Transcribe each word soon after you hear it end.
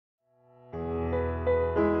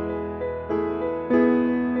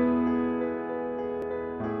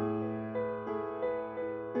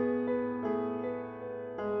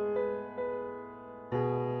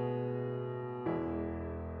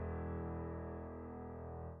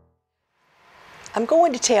I'm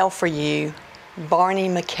going to tell for you Barney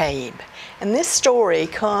McCabe. And this story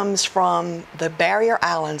comes from the Barrier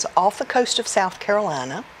Islands off the coast of South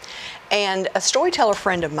Carolina. And a storyteller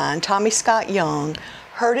friend of mine, Tommy Scott Young,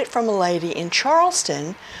 heard it from a lady in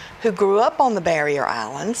Charleston who grew up on the Barrier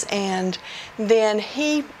Islands, and then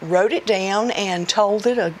he wrote it down and told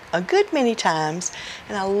it a good many times,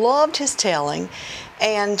 and I loved his telling,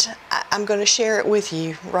 and I'm going to share it with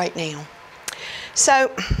you right now.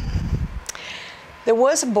 So there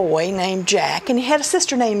was a boy named Jack, and he had a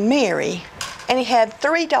sister named Mary, and he had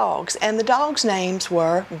 3 dogs, and the dogs' names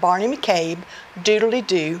were Barney McCabe, Doodly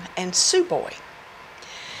Doo, and Sue Boy.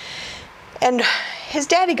 And his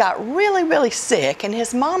daddy got really, really sick, and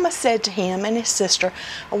his mama said to him and his sister,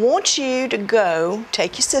 I want you to go,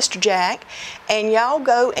 take your sister Jack, and y'all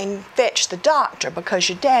go and fetch the doctor because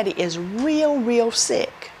your daddy is real, real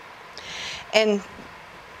sick. And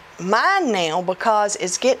mine now, because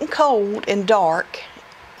it's getting cold and dark,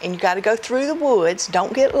 and you got to go through the woods,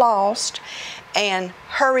 don't get lost, and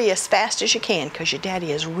hurry as fast as you can because your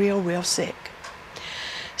daddy is real, real sick.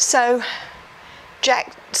 So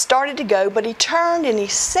Jack started to go, but he turned and he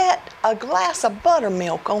set a glass of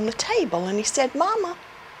buttermilk on the table, and he said, Mama,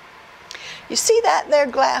 you see that there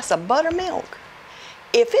glass of buttermilk?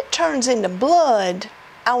 If it turns into blood,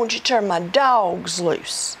 I want you to turn my dogs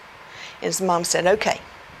loose. And his mom said, okay.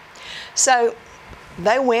 So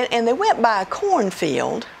they went, and they went by a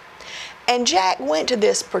cornfield, and Jack went to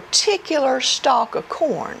this particular stalk of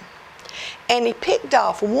corn, and he picked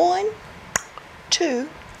off 1, 2,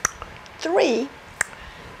 3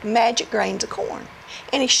 magic grains of corn.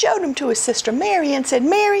 And he showed them to his sister Mary and said,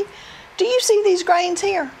 Mary, do you see these grains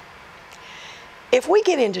here? If we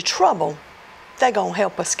get into trouble, they're going to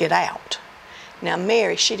help us get out. Now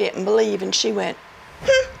Mary, she didn't believe, and she went,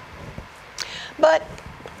 But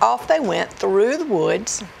off they went through the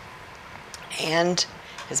woods, and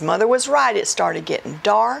his mother was right. It started getting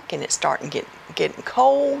dark, and it started getting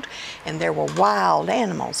cold, and there were wild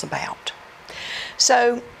animals about.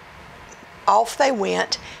 So off they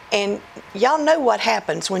went, and y'all know what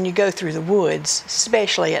happens when you go through the woods,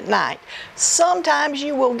 especially at night. Sometimes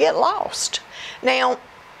you will get lost. Now,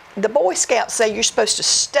 the Boy Scouts say you're supposed to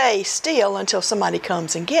stay still until somebody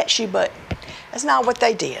comes and gets you, but that's not what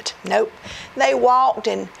they did. Nope. They walked,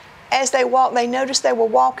 and as they walked, they noticed they were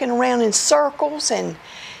walking around in circles and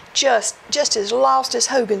just as lost as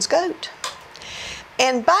Hogan's goat.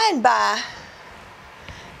 And by,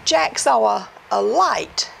 Jack saw a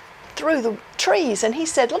light through the trees, and he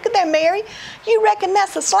said, look at there, Mary, you reckon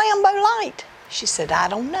that's a Slambo light? She said, I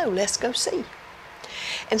don't know, let's go see.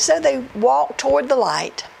 And so they walked toward the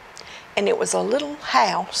light, and it was a little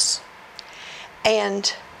house,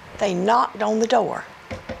 and they knocked on the door.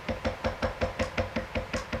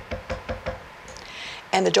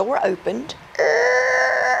 And the door opened,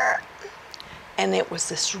 and it was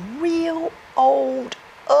this real old,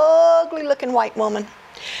 ugly looking white woman.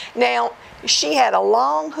 Now, she had a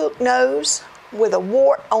long hook nose with a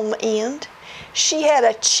wart on the end. She had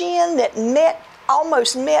a chin that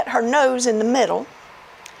almost met her nose in the middle.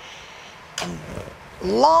 And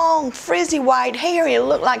long, frizzy white hair. It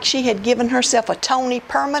looked like she had given herself a Tony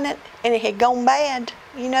Permanent and it had gone bad.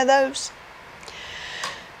 You know those?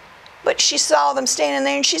 But she saw them standing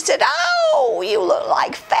there, and she said, oh, you look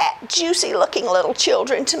like fat, juicy looking little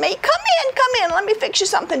children to me. Come in, let me fix you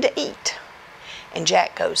something to eat. And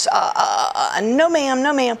Jack goes, no ma'am,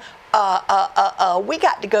 no ma'am. We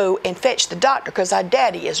got to go and fetch the doctor because our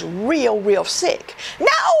daddy is real, real sick.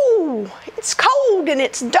 No, it's cold and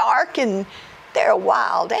it's dark and there are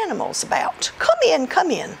wild animals about. Come in,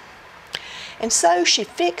 come in. And so she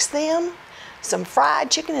fixed them some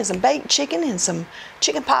fried chicken and some baked chicken and some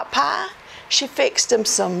chicken pot pie. She fixed them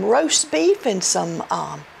some roast beef and some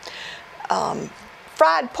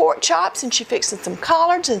fried pork chops, and she fixed them some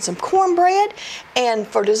collards and some cornbread. And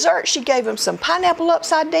for dessert, she gave them some pineapple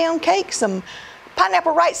upside down cake, some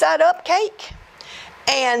pineapple right side up cake.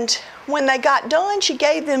 And when they got done, she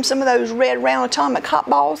gave them some of those red round atomic hot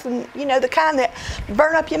balls, and you know, the kind that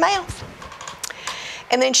burn up your mouth.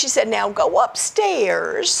 And then she said, now go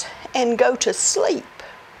upstairs and go to sleep.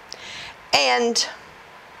 And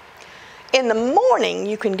in the morning,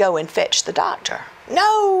 you can go and fetch the doctor.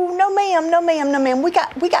 No, no ma'am, no ma'am, no ma'am, we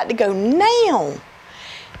got to go now.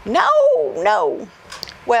 No.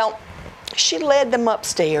 Well, she led them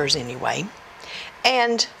upstairs anyway.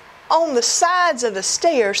 And on the sides of the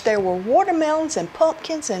stairs, there were watermelons and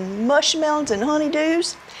pumpkins and mushmelons and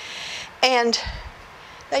honeydews. And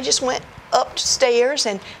they just went upstairs,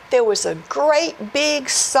 and there was a great big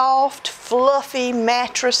soft fluffy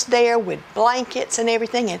mattress there with blankets and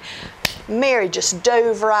everything, and Mary just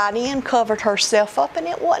dove right in, covered herself up, and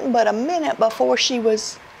it wasn't but a minute before she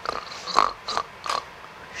was...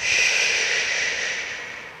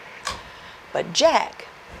 But Jack,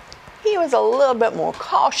 he was a little bit more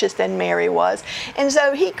cautious than Mary was, and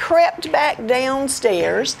so he crept back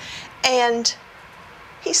downstairs, and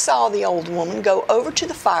he saw the old woman go over to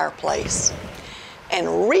the fireplace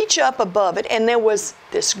and reach up above it, and there was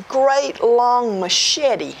this great long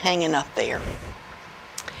machete hanging up there.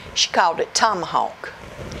 She called it tomahawk.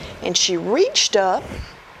 And she reached up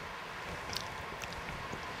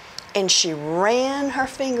and she ran her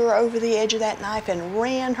finger over the edge of that knife and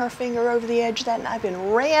ran her finger over the edge of that knife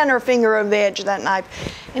and ran her finger over the edge of that knife,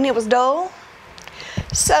 and it was dull.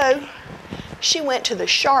 So she went to the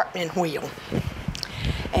sharpening wheel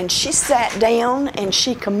and she sat down and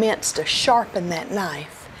she commenced to sharpen that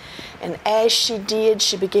knife. And as she did,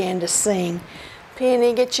 she began to sing,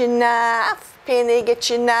 "Penny, get your knife. Penny, get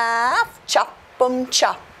your knife, chop 'em,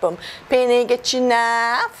 chop 'em. Penny, get your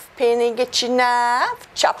knife, penny, get your knife,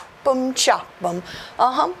 chop 'em, chop 'em.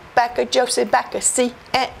 Back a Josie, back a see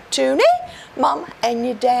Aunt Toonie, Mama and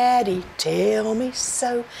your daddy tell me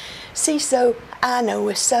so. See so, I know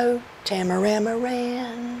it's so,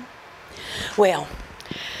 Tamaramoran." Well,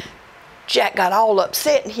 Jack got all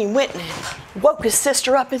upset and he went and woke his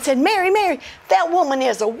sister up and said, "Mary, Mary, that woman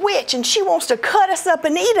is a witch and she wants to cut us up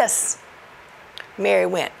and eat us." Mary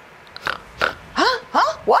went,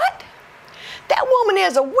 Huh? What? That woman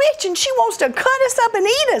is a witch and she wants to cut us up and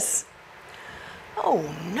eat us." "Oh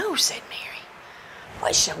no," said Mary.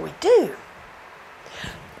 "What shall we do?"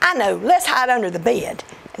 "I know, let's hide under the bed."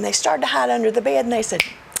 And they started to hide under the bed and they said,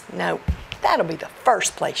 "No, that'll be the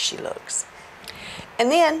first place she looks.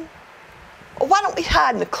 And then, well, why don't we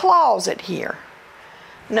hide in the closet here?"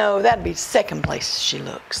 "No, that'd be the second place she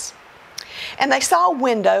looks." And they saw a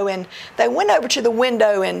window and they went over to the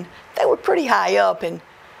window and they were pretty high up, and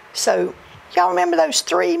so y'all remember those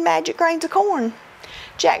 3 magic grains of corn?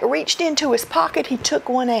 Jack reached into his pocket, he took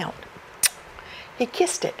one out. He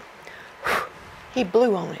kissed it. He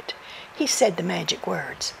blew on it. He said the magic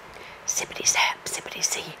words, "Sippity sap, sippity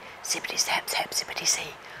see, sippity sap, sap, sippity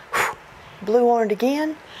see." Blew on it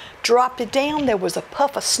again, dropped it down, there was a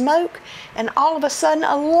puff of smoke, and all of a sudden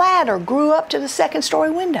a ladder grew up to the 2nd-story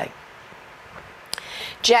window.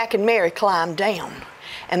 Jack and Mary climbed down,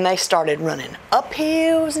 and they started running up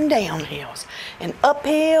hills and down hills, and up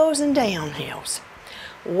hills and down hills.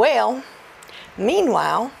 Well,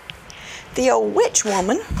 meanwhile, the old witch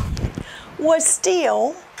woman was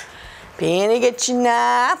still, "Penny, get your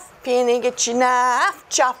knife, penny, get your knife,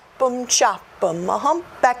 chop 'em, chop 'em.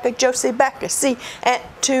 Back a Josie, back a see Aunt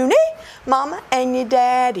Toonie, Mama and your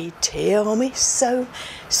daddy tell me so.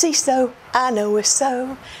 See so, I know it's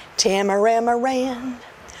so, Tamaramoran."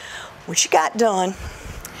 When she got done,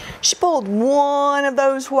 she pulled one of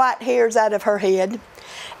those white hairs out of her head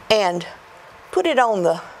and put it on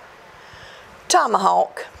the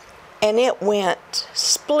tomahawk, and it went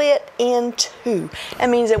split in 2. That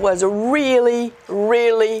means it was really,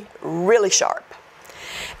 really, really sharp.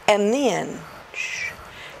 And then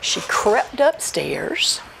she crept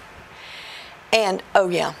upstairs, and oh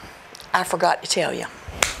yeah, I forgot to tell you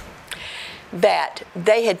that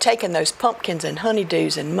they had taken those pumpkins and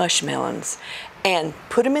honeydews and mushmelons and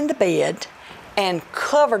put them in the bed and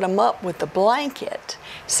covered them up with the blanket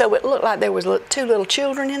so it looked like there was 2 little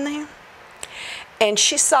children in there. And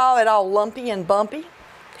she saw it all lumpy and bumpy,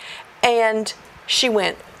 and she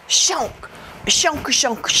went, "Shonk, shonk,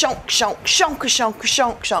 shonk, shonk, shonk, shonk, shonk,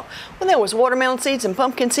 shonk, shonk." Well, there was watermelon seeds and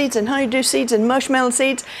pumpkin seeds and honeydew seeds and mushmelon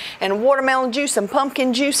seeds and watermelon juice and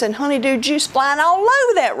pumpkin juice and honeydew juice flying all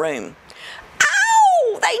over that room.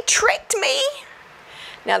 "Ow! They tricked me!"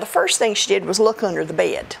 Now, the first thing she did was look under the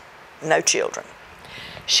bed. No children.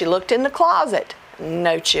 She looked in the closet.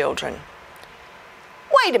 No children.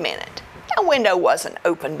 Wait a minute. That window wasn't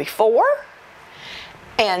open before.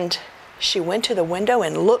 And she went to the window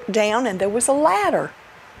and looked down, and there was a ladder.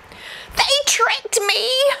 "They tricked me!"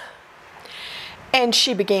 And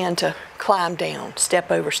she began to climb down,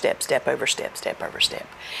 step over step, step over step, step over step.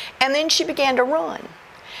 And then she began to run.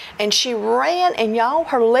 And she ran, and y'all,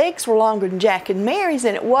 her legs were longer than Jack and Mary's,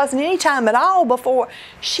 and it wasn't any time at all before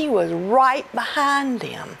she was right behind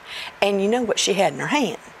them. And you know what she had in her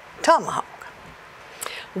hand? Tomahawk.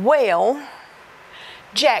 Well,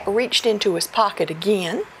 Jack reached into his pocket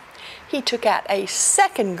again. He took out a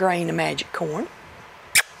 2nd grain of magic corn,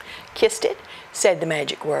 kissed it, said the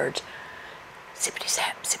magic words, "Sippity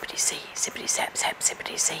sap, sippity see, sippity sap, sap,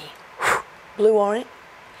 sippity see." Blew on it.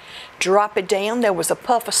 Drop it down. There was a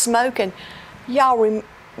puff of smoke, and y'all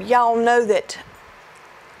know that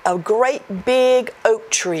a great big oak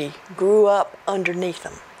tree grew up underneath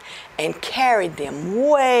them and carried them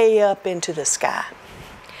way up into the sky.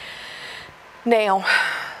 Now,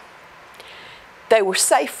 they were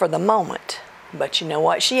safe for the moment, but you know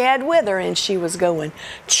what she had with her, and she was going,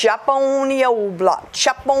 chop on the old block,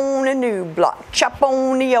 chop on the new block, chop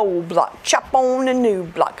on the old block, chop on the new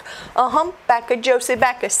block. Back a Josie,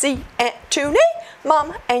 back a see Aunt Toonie,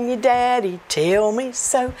 Mama and your daddy tell me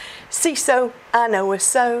so. See so, I know it's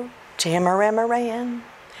so, Tamaramoran.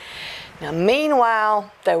 Now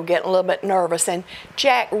meanwhile, they were getting a little bit nervous, and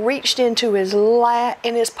Jack reached into his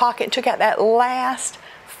pocket and took out that last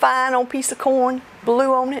final piece of corn,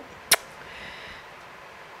 blew on it,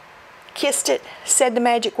 kissed it, said the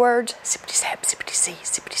magic words, sippity-sap, sippity-see,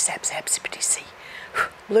 sippity-sap, sap, sippity-see.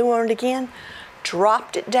 Blew on it again,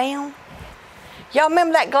 dropped it down. Y'all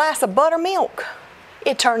remember that glass of buttermilk?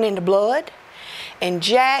 It turned into blood. And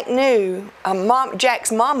Jack knew,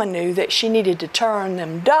 Jack's mama knew that she needed to turn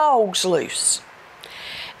them dogs loose.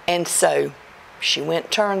 And so she went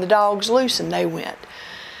and turned the dogs loose, and they went,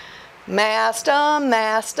 Master,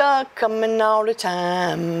 master, coming all the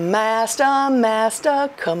time. Master, master,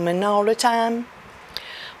 coming all the time.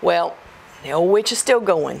 Well, the old witch is still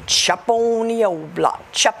going. Chop on the old block,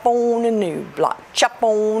 chop on the new block, chop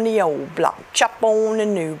on the old block, chop on the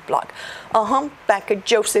new block. Back a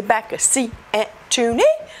Josie, back a see Aunt Toonie,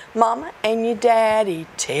 Mama and your daddy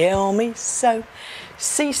tell me so.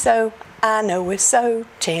 See so, I know it's so,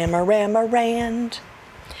 Tamaramoran.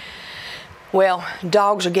 Well,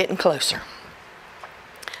 dogs are getting closer.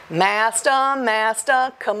 Master,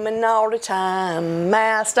 master, coming all the time.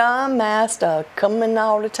 Master, master, coming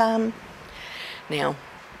all the time. Now,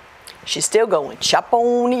 she's still going, chop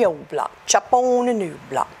on the old block, chop on the new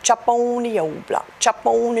block, chop on the old block, chop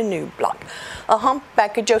on the new block.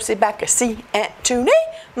 Back a Josie, back a see Aunt Toonie,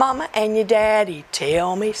 Mama and your daddy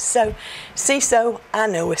tell me so. See so, I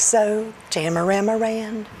know it's so,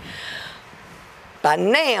 Tamaramoran. By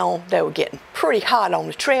now, they were getting pretty hot on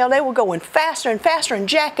the trail. They were going faster and faster, and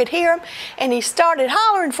Jack could hear them, and he started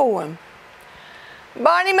hollering for them.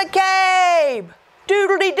 Barney McCabe,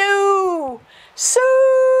 doodly-doo,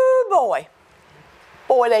 Sue boy.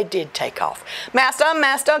 Boy, they did take off. Master,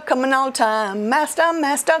 master, coming all the time. Master,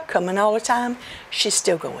 master, coming all the time. She's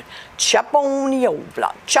still going, chop on the old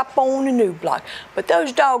block, chop on the new block. But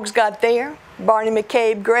those dogs got there. Barney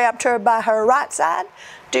McCabe grabbed her by her right side.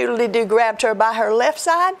 Doodly-doo grabbed her by her left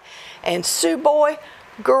side, and Sue Boy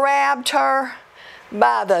grabbed her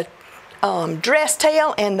by the dress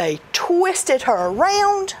tail, and they twisted her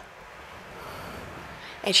around,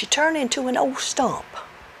 and she turned into an old stump.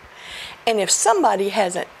 And if somebody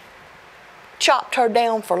hasn't chopped her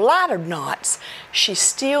down for lighter knots, she's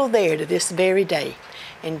still there to this very day.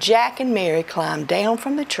 And Jack and Mary climbed down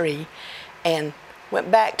from the tree and went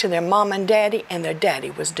back to their mom and daddy, and their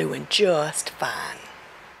daddy was doing just fine.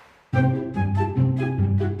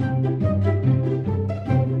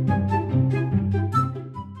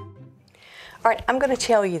 All right, I'm going to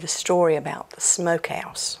tell you the story about the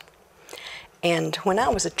smokehouse. And when I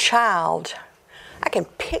was a child, I can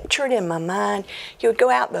picture it in my mind. You would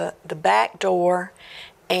go out the back door,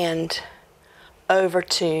 and over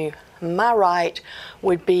to my right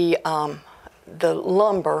would be the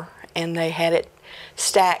lumber, and they had it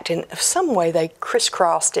stacked, and some way they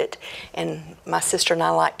crisscrossed it, and my sister and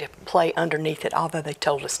I liked to play underneath it, although they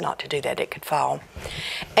told us not to do that, it could fall.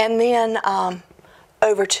 And then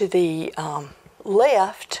over to the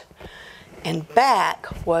left and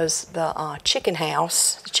back was the chicken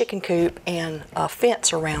house, the chicken coop, and a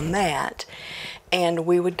fence around that. And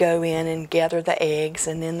we would go in and gather the eggs,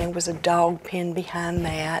 and then there was a dog pen behind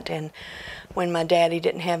that. And when my daddy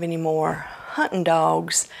didn't have any more hunting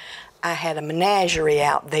dogs, I had a menagerie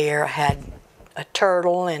out there. I had a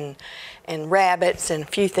turtle and rabbits and a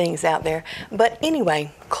few things out there. But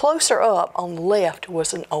anyway, closer up on the left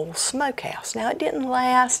was an old smokehouse. Now, it didn't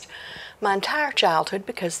last my entire childhood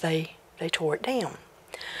because they tore it down.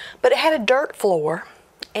 But it had a dirt floor,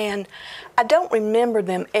 and I don't remember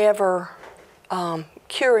them ever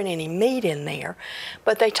curing any meat in there,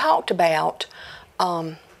 but they talked about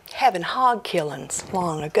having hog killings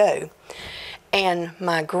long ago. And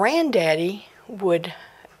my granddaddy would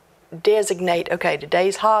designate, okay,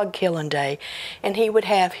 today's hog killing day, and he would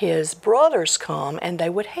have his brothers come and they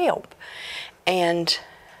would help. And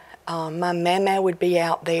my mama would be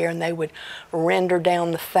out there, and they would render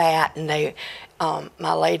down the fat, and they, my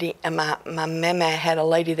mama had a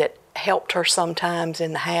lady that helped her sometimes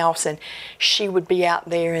in the house, and she would be out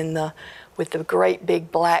there with the great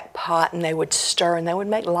big black pot, and they would stir, and they would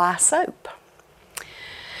make lye soap.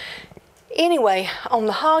 Anyway, on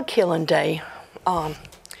the hog killing day,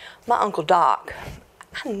 my Uncle Doc,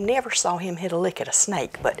 I never saw him hit a lick at a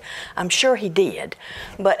snake, but I'm sure he did.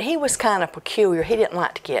 But he was kind of peculiar. He didn't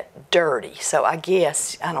like to get dirty, so I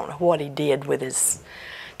guess, I don't know what he did with his,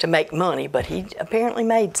 to make money, but he apparently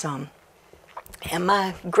made some. And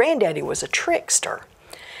my granddaddy was a trickster.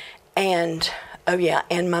 And, oh yeah,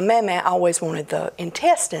 and my mama always wanted the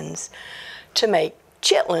intestines to make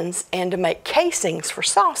chitlins and to make casings for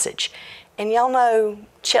sausage. And y'all know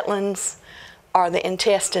chitlins are the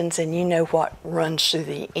intestines, and you know what runs through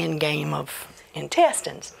the end game of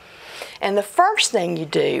intestines. And the first thing you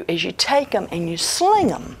do is you take them and you sling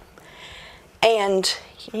them, and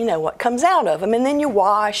you know what comes out of them, and then you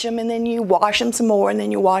wash them, and then you wash them some more, and then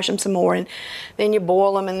you wash them some more, and then you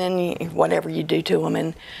boil them, and then you, whatever you do to them,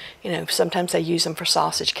 and you know, sometimes they use them for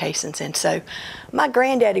sausage casings. And so my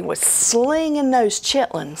granddaddy was slinging those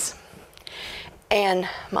chitlins, and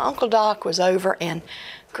my Uncle Doc was over, and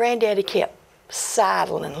Granddaddy kept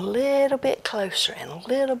sidling a little bit closer and a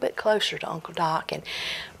little bit closer to Uncle Doc, and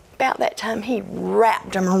about that time he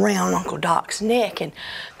wrapped them around Uncle Doc's neck, and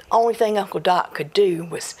the only thing Uncle Doc could do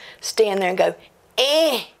was stand there and go,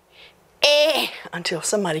 eh, eh, until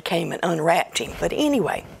somebody came and unwrapped him. But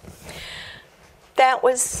anyway, that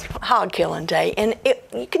was hog killing day, and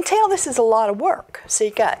you can tell this is a lot of work. So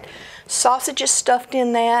you got sausages stuffed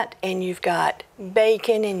in that, and you've got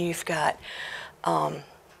bacon, and you've got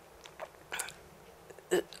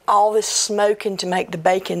all this smoking to make the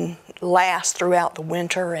bacon last throughout the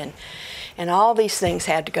winter, and all these things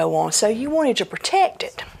had to go on. So you wanted to protect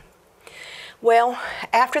it. Well,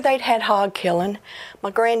 after they'd had hog killing,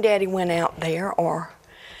 my granddaddy went out there, or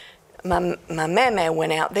my mama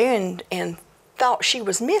went out there and thought she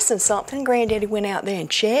was missing something. Granddaddy went out there and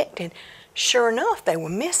checked, and sure enough, they were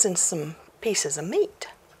missing some pieces of meat.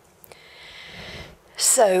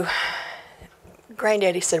 So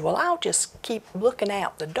Granddaddy said, well, I'll just keep looking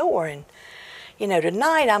out the door, and you know,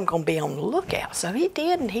 tonight I'm going to be on the lookout. So he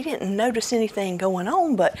did, and he didn't notice anything going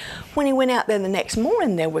on, but when he went out there the next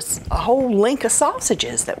morning, there was a whole link of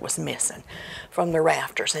sausages that was missing from the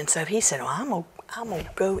rafters. And so he said, well, I'm gonna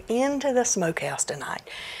go into the smokehouse tonight,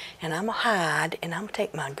 and I'm going to hide, and I'm going to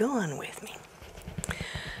take my gun with me.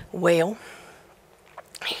 Well,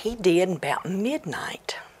 he did, and about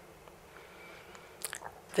midnight,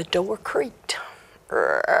 the door creaked,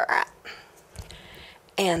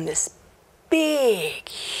 and this big,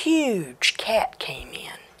 huge cat came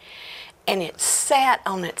in, and it sat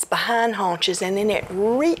on its behind haunches, and then it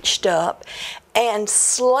reached up and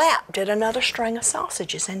slapped at another string of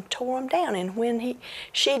sausages and tore them down. And when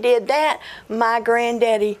she did that, my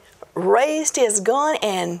granddaddy raised his gun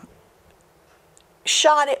and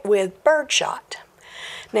shot it with birdshot.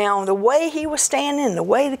 Now, the way he was standing, the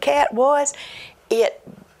way the cat was, it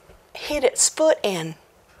hit its foot and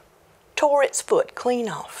tore its foot clean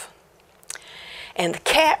off. And the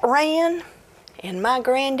cat ran, and my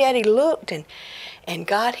granddaddy looked and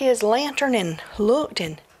got his lantern and looked,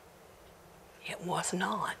 and it was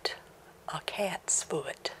not a cat's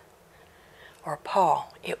foot or paw.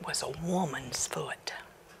 It was a woman's foot.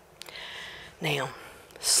 Now,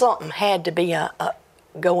 something had to be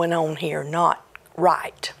going on here, not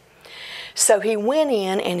right. So he went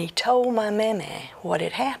in and he told my mama what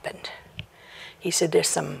had happened. He said, there's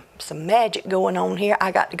some magic going on here.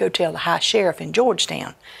 I got to go tell the high sheriff in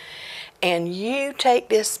Georgetown. And you take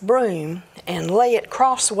this broom and lay it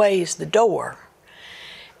crossways the door,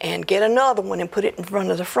 and get another one and put it in front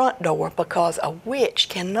of the front door, because a witch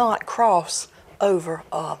cannot cross over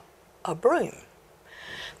a broom.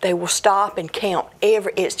 They will stop and count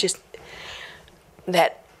it's just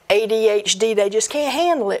that ADHD, they just can't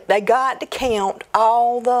handle it. They got to count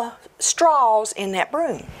all the straws in that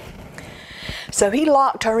broom. So he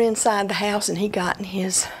locked her inside the house, and he got in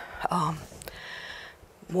his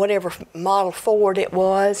whatever model Ford it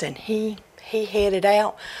was, and he headed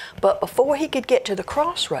out. But before he could get to the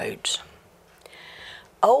crossroads,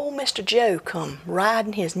 old Mr. Joe come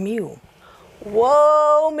riding his mule.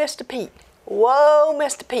 Whoa, Mr. Pete. Whoa,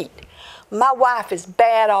 Mr. Pete. My wife is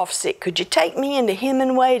bad off sick. Could you take me into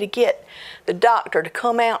Hemingway to get the doctor to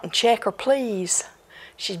come out and check her, please?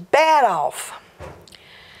 She's bad off.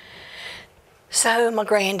 So my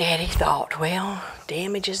granddaddy thought, well,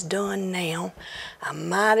 damage is done now. I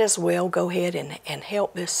might as well go ahead and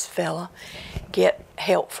help this fella get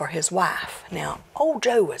help for his wife. Now, old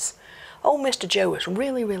Mr. Joe was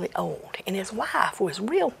really, really old, and his wife was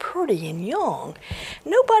real pretty and young.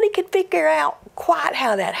 Nobody could figure out quite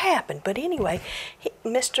how that happened, but anyway,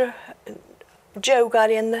 Mr. Joe got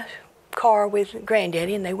in the car with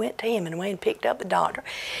Granddaddy, and they went to Hemingway and picked up the doctor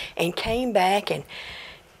and came back, and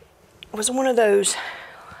it was one of those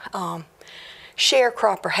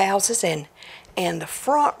sharecropper houses, and the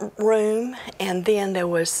front room, and then there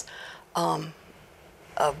was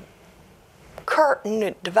a curtain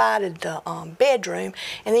that divided the bedroom,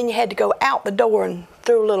 and then you had to go out the door and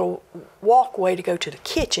through a little walkway to go to the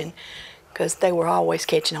kitchen, because they were always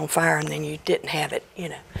catching on fire, and then you didn't have it, you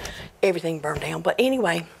know, everything burned down. But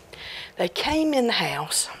anyway, they came in the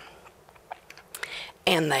house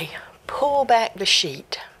and they pulled back the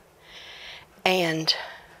sheet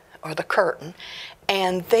or the curtain,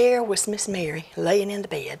 and there was Miss Mary laying in the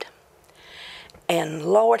bed, and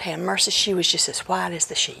Lord have mercy, she was just as white as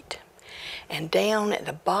the sheet. And down at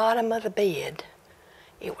the bottom of the bed,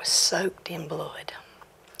 it was soaked in blood.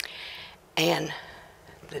 And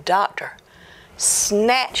the doctor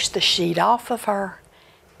snatched the sheet off of her,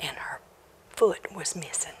 and her foot was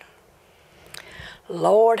missing.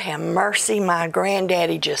 Lord have mercy, my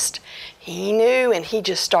granddaddy he knew, and he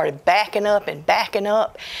just started backing up,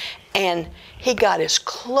 and he got as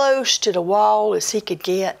close to the wall as he could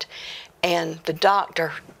get, and the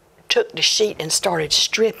doctor took the sheet and started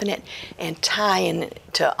stripping it and tying it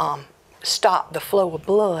to stop the flow of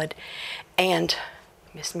blood. And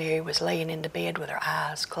Miss Mary was laying in the bed with her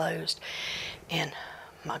eyes closed, and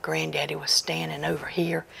my granddaddy was standing over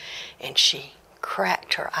here, and she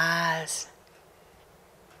cracked her eyes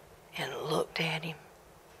and looked at him,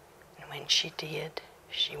 and when she did,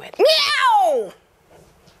 she went, meow!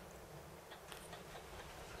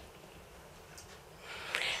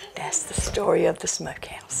 That's the story of the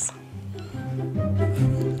smokehouse.